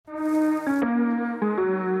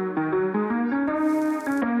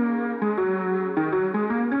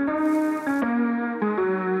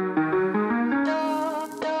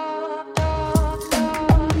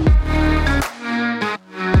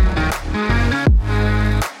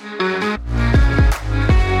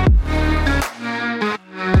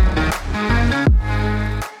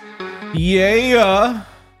Yeah.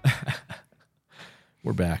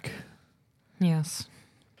 We're back. Yes.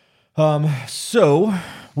 So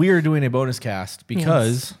we are doing a bonus cast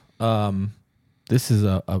because this is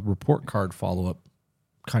a report card follow-up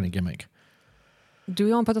kind of gimmick. Do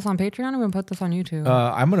we want to put this on Patreon or we want to put this on YouTube?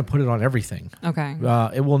 I'm going to put it on everything. Okay.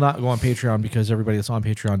 It will not go on Patreon because everybody that's on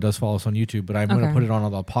Patreon does follow us on YouTube, but I'm going to put it on all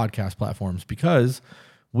the podcast platforms because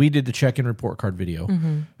we did the check-in report card video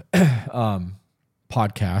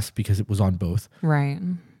podcast because it was on both. Right.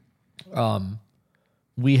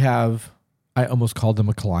 We have, I almost called them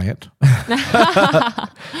a client,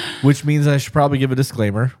 which means I should probably give a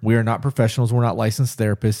disclaimer. We are not professionals. We're not licensed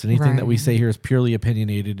therapists. Anything that we say here is purely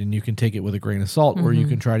opinionated, and you can take it with a grain of salt or you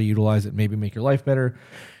can try to utilize it, maybe make your life better.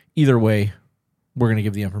 Either way, we're going to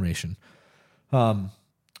give the information.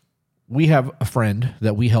 We have a friend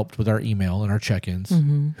that we helped with our email and our check-ins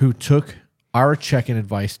who took our check-in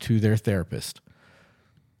advice to their therapist.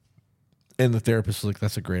 And the therapist was like,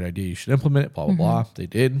 that's a great idea. You should implement it, blah, blah, blah. They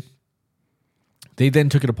did. They then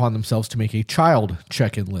took it upon themselves to make a child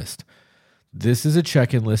check-in list. This is a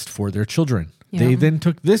check-in list for their children. Yeah. They then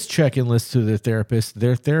took this check-in list to their therapist.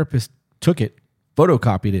 Their therapist took it,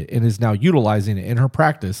 photocopied it, and is now utilizing it in her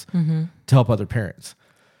practice to help other parents.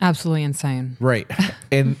 Absolutely insane. Right.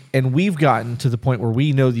 and we've gotten to the point where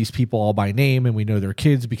we know these people all by name and we know their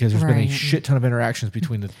kids because there's been a shit ton of interactions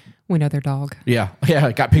between the... We know their dog. Yeah.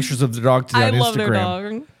 I got pictures of the dog today on Instagram. I love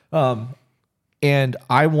their dog. And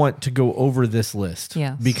I want to go over this list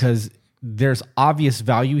because there's obvious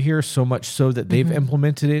value here, so much so that they've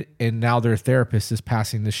implemented it and now their therapist is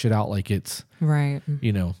passing this shit out like it's,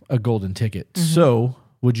 a golden ticket. So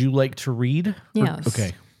would you like to read? Yes.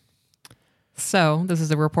 Okay. So this is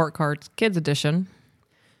the report card kids edition.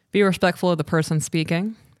 Be respectful of the person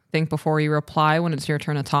speaking. Think before you reply when it's your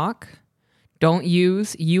turn to talk. Don't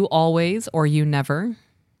use you always or you never.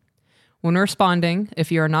 When responding,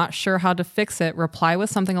 if you are not sure how to fix it, reply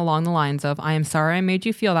with something along the lines of, I am sorry I made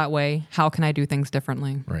you feel that way. How can I do things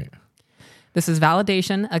differently? Right. This is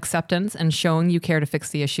validation, acceptance, and showing you care to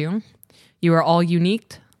fix the issue. You are all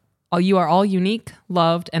unique. You are all unique,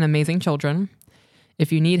 loved, and amazing children.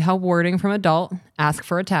 If you need help wording from adult, ask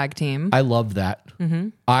for a tag team. I love that.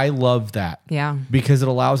 I love that. Yeah. Because it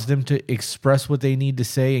allows them to express what they need to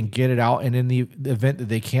say and get it out. And in the event that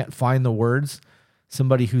they can't find the words,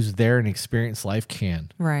 somebody who's there and experienced life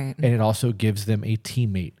can. Right. And it also gives them a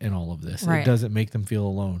teammate in all of this. It doesn't make them feel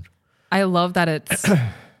alone. I love that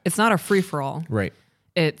it's not a free-for-all. Right.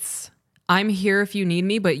 It's, I'm here if you need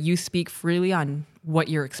me, but you speak freely on what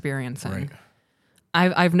you're experiencing. Right.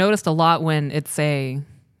 I've noticed a lot when it's a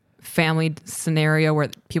family scenario where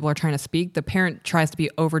people are trying to speak, the parent tries to be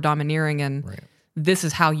over domineering and this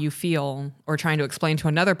is how you feel, or trying to explain to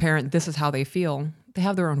another parent, this is how they feel. They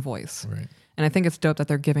have their own voice. Right. And I think it's dope that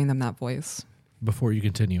they're giving them that voice. Before you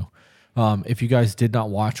continue, if you guys did not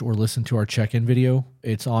watch or listen to our check-in video,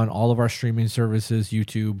 it's on all of our streaming services,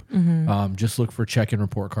 YouTube. Just look for check-in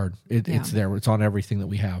report card. It's there. It's on everything that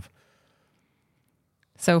we have.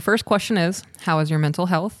 So first question is, how is your mental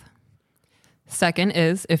health? Second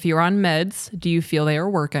is, if you're on meds, do you feel they are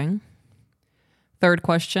working? Third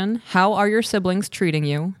question, how are your siblings treating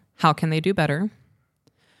you? How can they do better?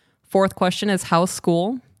 Fourth question is, how's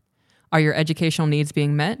school? Are your educational needs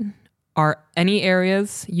being met? Are any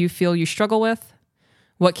areas you feel you struggle with?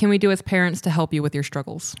 What can we do as parents to help you with your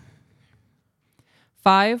struggles?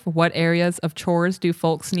 5, what areas of chores do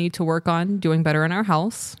folks need to work on doing better in our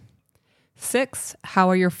house? 6, how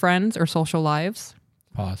are your friends or social lives?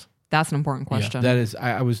 Pause. That's an important question. Yeah, that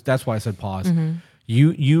is. That's why I said pause.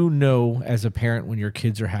 You know, as a parent, when your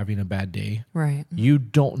kids are having a bad day, right? You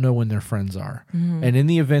don't know when their friends are, and in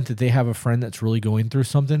the event that they have a friend that's really going through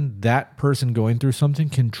something, that person going through something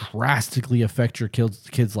can drastically affect your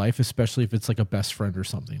kid's life, especially if it's like a best friend or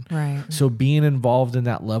something. Right. So being involved in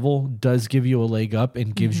that level does give you a leg up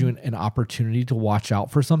and gives you an opportunity to watch out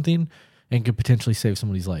for something and could potentially save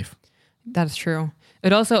somebody's life. That's true.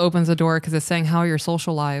 It also opens the door because it's saying, how are your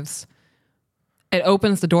social lives? It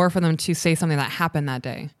opens the door for them to say something that happened that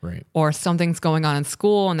day. Right. Or something's going on in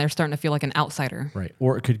school and they're starting to feel like an outsider. Right.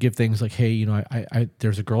 Or it could give things like, hey, I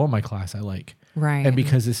there's a girl in my class I like. Right. And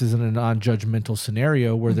because this isn't a non-judgmental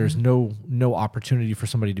scenario where there's no opportunity for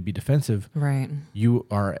somebody to be defensive. Right. You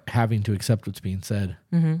are having to accept what's being said.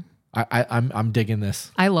 I'm digging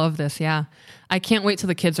this. I love this. Yeah. I can't wait till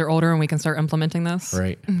the kids are older and we can start implementing this.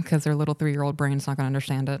 Right. Because their little 3-year-old brain's not going to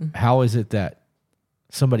understand it. How is it that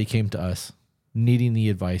somebody came to us needing the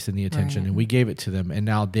advice and the attention and we gave it to them and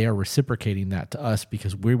now they are reciprocating that to us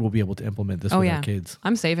because we will be able to implement this with our kids?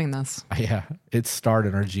 I'm saving this. Yeah. It's starred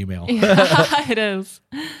in our Gmail. Yeah, it is.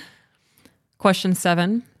 Question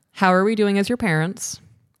 7. How are we doing as your parents?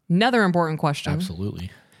 Another important question.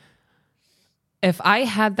 Absolutely. If I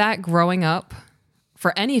had that growing up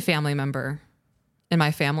for any family member in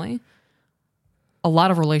my family, a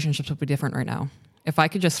lot of relationships would be different right now. If I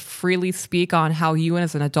could just freely speak on how you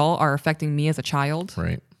as an adult are affecting me as a child,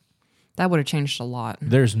 Right. that would have changed a lot.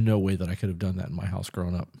 There's no way that I could have done that in my house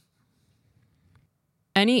growing up.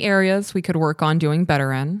 Any areas we could work on doing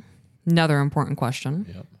better in? Another important question.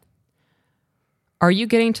 Yep. Are you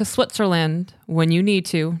getting to Switzerland when you need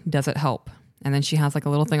to? Does it help? And then she has like a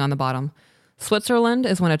little thing on the bottom. Switzerland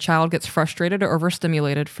is when a child gets frustrated or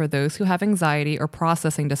overstimulated for those who have anxiety or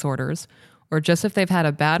processing disorders, or just if they've had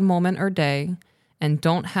a bad moment or day and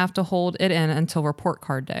don't have to hold it in until report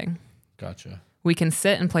card day. Gotcha. We can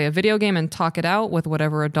sit and play a video game and talk it out with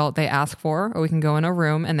whatever adult they ask for, or we can go in a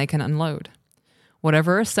room and they can unload.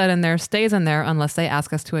 Whatever is said in there stays in there unless they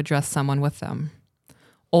ask us to address someone with them.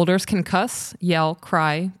 Olders can cuss, yell,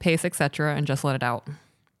 cry, pace, etc., and just let it out.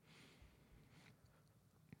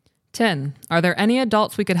 10. Are there any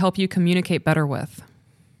adults we could help you communicate better with?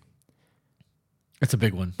 It's a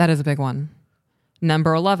big one. That is a big one.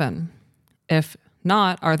 Number 11. If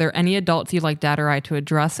not, are there any adults you'd like Dad or I to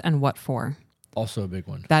address and what for? Also a big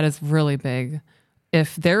one. That is really big.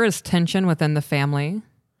 If there is tension within the family,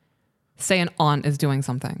 say an aunt is doing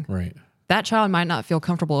something. Right. That child might not feel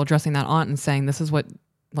comfortable addressing that aunt and saying, this is what,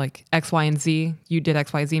 like, X, Y, and Z, you did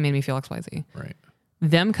X, Y, Z, made me feel X, Y, Z. Right.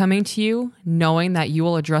 Them coming to you, knowing that you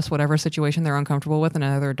will address whatever situation they're uncomfortable with in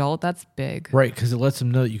another adult, that's big. Right, because it lets them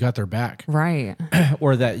know that you got their back. Right.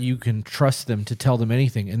 Or that you can trust them to tell them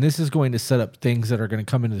anything. And this is going to set up things that are going to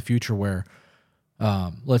come into the future where,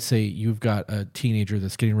 let's say you've got a teenager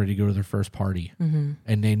that's getting ready to go to their first party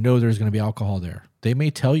and they know there's going to be alcohol there. They may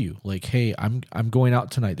tell you, like, hey, I'm going out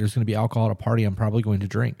tonight. There's going to be alcohol at a party. I'm probably going to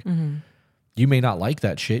drink. You may not like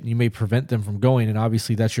that shit and you may prevent them from going. And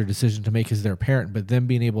obviously that's your decision to make as their parent. But them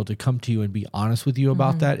being able to come to you and be honest with you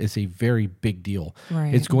about that is a very big deal.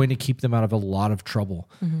 Right. It's going to keep them out of a lot of trouble.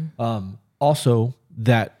 Also,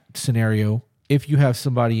 that scenario, if you have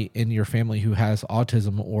somebody in your family who has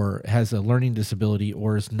autism or has a learning disability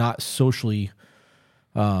or is not socially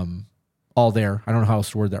all there, I don't know how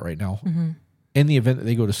else to word that right now. In the event that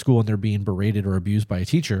they go to school and they're being berated or abused by a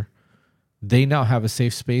teacher, they now have a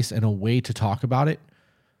safe space and a way to talk about it.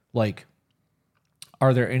 Like,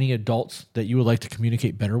 are there any adults that you would like to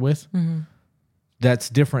communicate better with? That's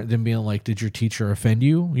different than being like, did your teacher offend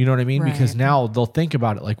you? You know what I mean? Right. Because now they'll think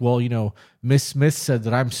about it like, well, you know, Miss Smith said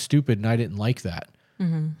that I'm stupid and I didn't like that.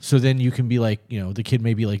 So then you can be like, you know, the kid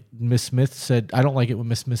may be like, Miss Smith said, I don't like it when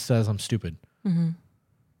Miss Smith says I'm stupid.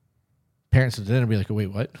 Parents would then be like, oh, wait,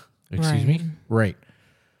 what? Excuse me? Right.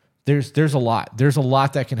 There's a lot. There's a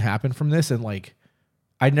lot that can happen from this. And like,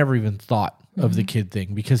 I never even thought of the kid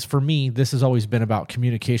thing because for me, this has always been about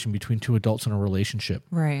communication between two adults in a relationship.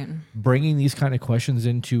 Right. Bringing these kind of questions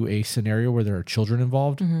into a scenario where there are children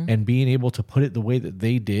involved and being able to put it the way that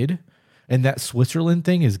they did. And that Switzerland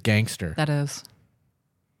thing is gangster. That is.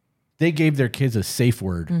 They gave their kids a safe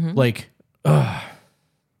word. Like, ugh.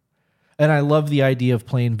 And I love the idea of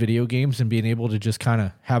playing video games and being able to just kind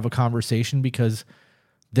of have a conversation because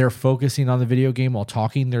they're focusing on the video game while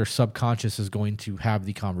talking. Their subconscious is going to have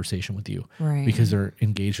the conversation with you because they're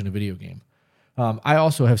engaged in a video game. I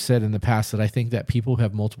also have said in the past that I think that people who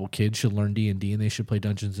have multiple kids should learn D&D and they should play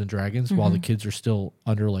Dungeons and Dragons while the kids are still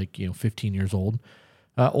under 15 years old.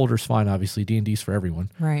 Older's fine, obviously. D&D's for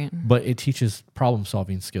everyone. Right. But it teaches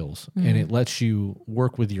problem-solving skills and it lets you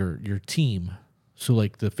work with your team so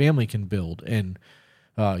like the family can build and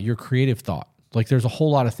your creative thought. Like there's a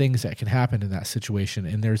whole lot of things that can happen in that situation.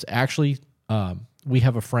 And there's actually, we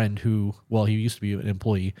have a friend who, well, he used to be an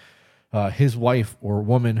employee. His wife or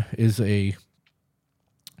woman is a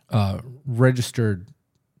registered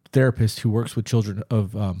therapist who works with children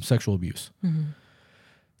of sexual abuse.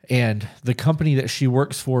 And the company that she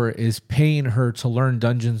works for is paying her to learn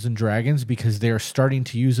Dungeons and Dragons because they're starting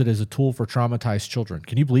to use it as a tool for traumatized children.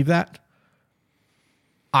 Can you believe that?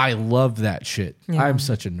 I love that shit. Yeah. I'm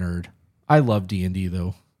such a nerd. I love D&D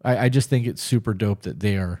though. I just think it's super dope that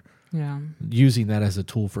they are using that as a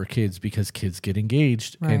tool for kids because kids get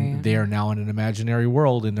engaged and they are now in an imaginary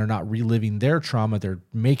world and they're not reliving their trauma. They're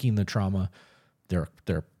making the trauma their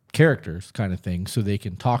characters kind of thing so they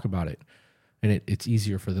can talk about it. And it's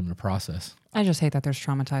easier for them to process. I just hate that there's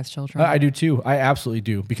traumatized children. I do too. I absolutely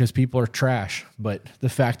do because people are trash. But the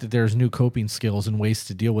fact that there's new coping skills and ways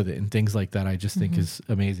to deal with it and things like that, I just think is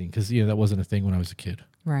amazing because that wasn't a thing when I was a kid.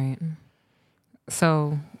 Right.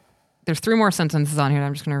 So there's 3 more sentences on here that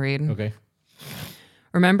I'm just going to read. Okay.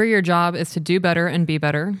 Remember, your job is to do better and be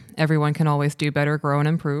better. Everyone can always do better, grow, and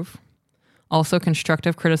improve. Also,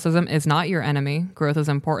 constructive criticism is not your enemy. Growth is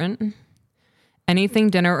important. Anything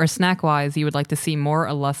dinner or snack wise you would like to see more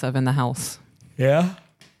or less of in the house? Yeah.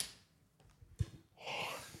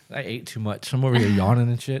 I ate too much. I'm over here yawning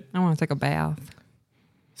and shit. I want to take a bath.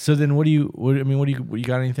 So then what do you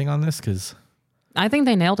got anything on this? Because I think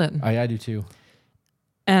they nailed it. I do too.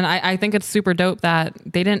 And I think it's super dope that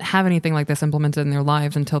they didn't have anything like this implemented in their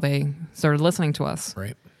lives until they started listening to us.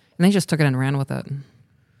 Right. And they just took it and ran with it.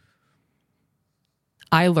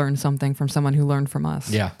 I learned something from someone who learned from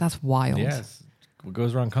us. Yeah. That's wild. Yes. What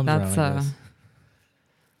goes around comes around, I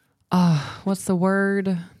guess. What's the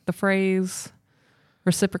word? The phrase?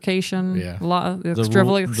 Reciprocation? Yeah.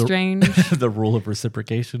 External exchange? The rule of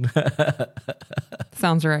reciprocation.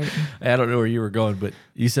 Sounds right. I don't know where you were going, but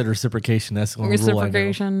you said reciprocation. That's the only rule I know.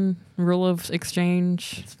 Reciprocation, rule of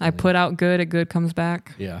exchange. I put out good, a good comes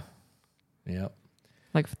back. Yeah. Yep.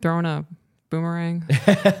 Like throwing a boomerang.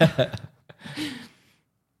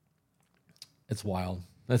 It's wild.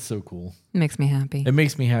 That's so cool. It makes me happy. It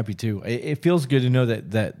makes me happy too. It feels good to know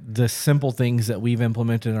that the simple things that we've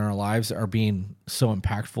implemented in our lives are being so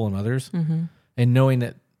impactful in others, and knowing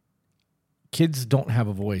that kids don't have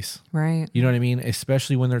a voice. Right. You know what I mean?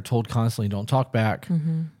 Especially when they're told constantly, don't talk back,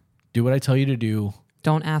 do what I tell you to do.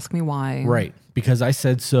 Don't ask me why. Right. Because I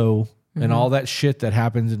said so. And all that shit that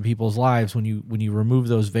happens in people's lives when you remove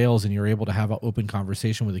those veils and you're able to have an open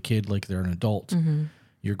conversation with a kid like they're an adult,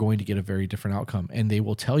 you're going to get a very different outcome. And they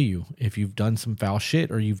will tell you if you've done some foul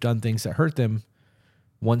shit or you've done things that hurt them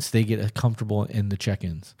once they get comfortable in the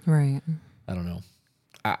check-ins. Right. I don't know.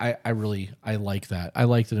 I like that. I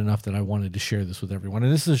liked it enough that I wanted to share this with everyone.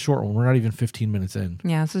 And this is a short one. We're not even 15 minutes in.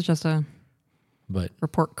 Yeah, this is just a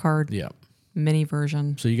report card mini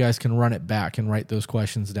version. So you guys can run it back and write those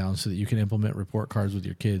questions down so that you can implement report cards with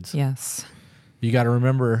your kids. Yes. You got to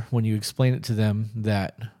remember when you explain it to them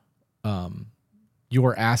that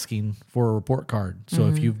you're asking for a report card. So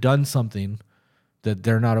if you've done something that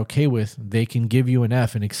they're not okay with, they can give you an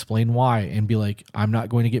F and explain why and be like, I'm not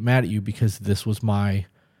going to get mad at you because this is my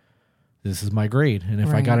grade. And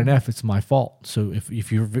if I got an F, it's my fault. So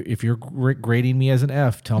if you're grading me as an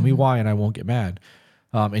F, tell me why and I won't get mad.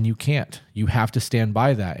 And you can't. You have to stand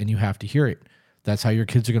by that and you have to hear it. That's how your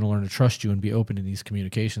kids are going to learn to trust you and be open in these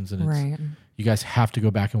communications. And you guys have to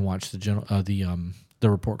go back and watch the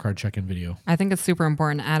report card check-in video. I think it's super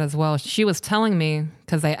important to add as well. She was telling me,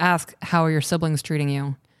 because they ask, how are your siblings treating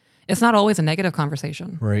you? It's not always a negative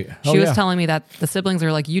conversation. Right. She was telling me that the siblings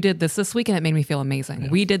are like, you did this week and it made me feel amazing. Yeah.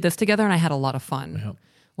 We did this together and I had a lot of fun. Yeah.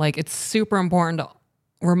 Like, it's super important to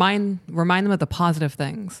remind them of the positive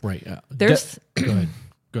things. Right. Yeah. There's Go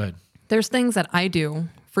ahead. There's things that I do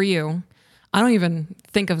for you. I don't even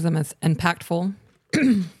think of them as impactful.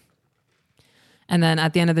 And then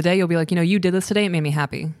at the end of the day, you'll be like, you did this today. It made me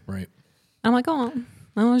happy. Right. I'm like, oh,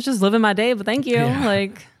 I was just living my day, but thank you. Yeah.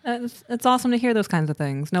 Like, it's awesome to hear those kinds of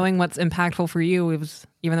things. Knowing what's impactful for you,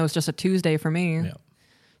 even though it's just a Tuesday for me,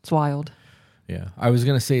 it's wild. Yeah. I was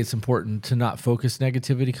going to say it's important to not focus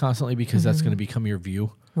negativity constantly because that's going to become your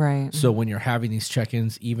view. Right. So when you're having these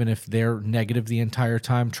check-ins, even if they're negative the entire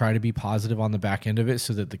time, try to be positive on the back end of it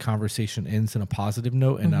so that the conversation ends in a positive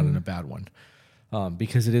note and not in a bad one.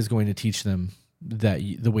 Because it is going to teach them that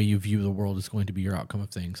the way you view the world is going to be your outcome of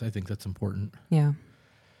things. I think that's important. Yeah.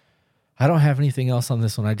 I don't have anything else on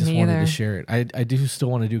this one. I just Me wanted either. to share it. I do still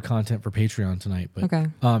want to do content for Patreon tonight. But Okay.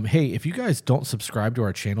 Hey, if you guys don't subscribe to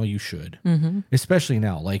our channel, you should. Especially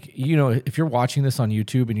now. Like, if you're watching this on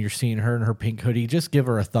YouTube and you're seeing her in her pink hoodie, just give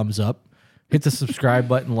her a thumbs up. Hit the subscribe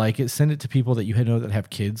button, like it. Send it to people that you know that have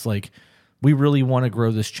kids. Like, we really want to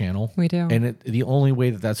grow this channel. We do. And the only way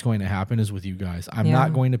that that's going to happen is with you guys. I'm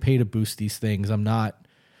not going to pay to boost these things.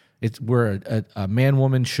 We're a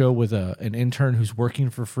man-woman show with an intern who's working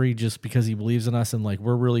for free just because he believes in us. And like,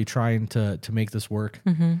 we're really trying to make this work.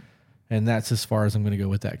 And that's as far as I'm going to go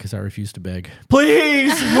with that because I refuse to beg.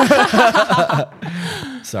 Please.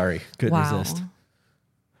 Sorry. Couldn't resist.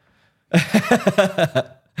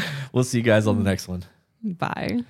 We'll see you guys on the next one. Bye.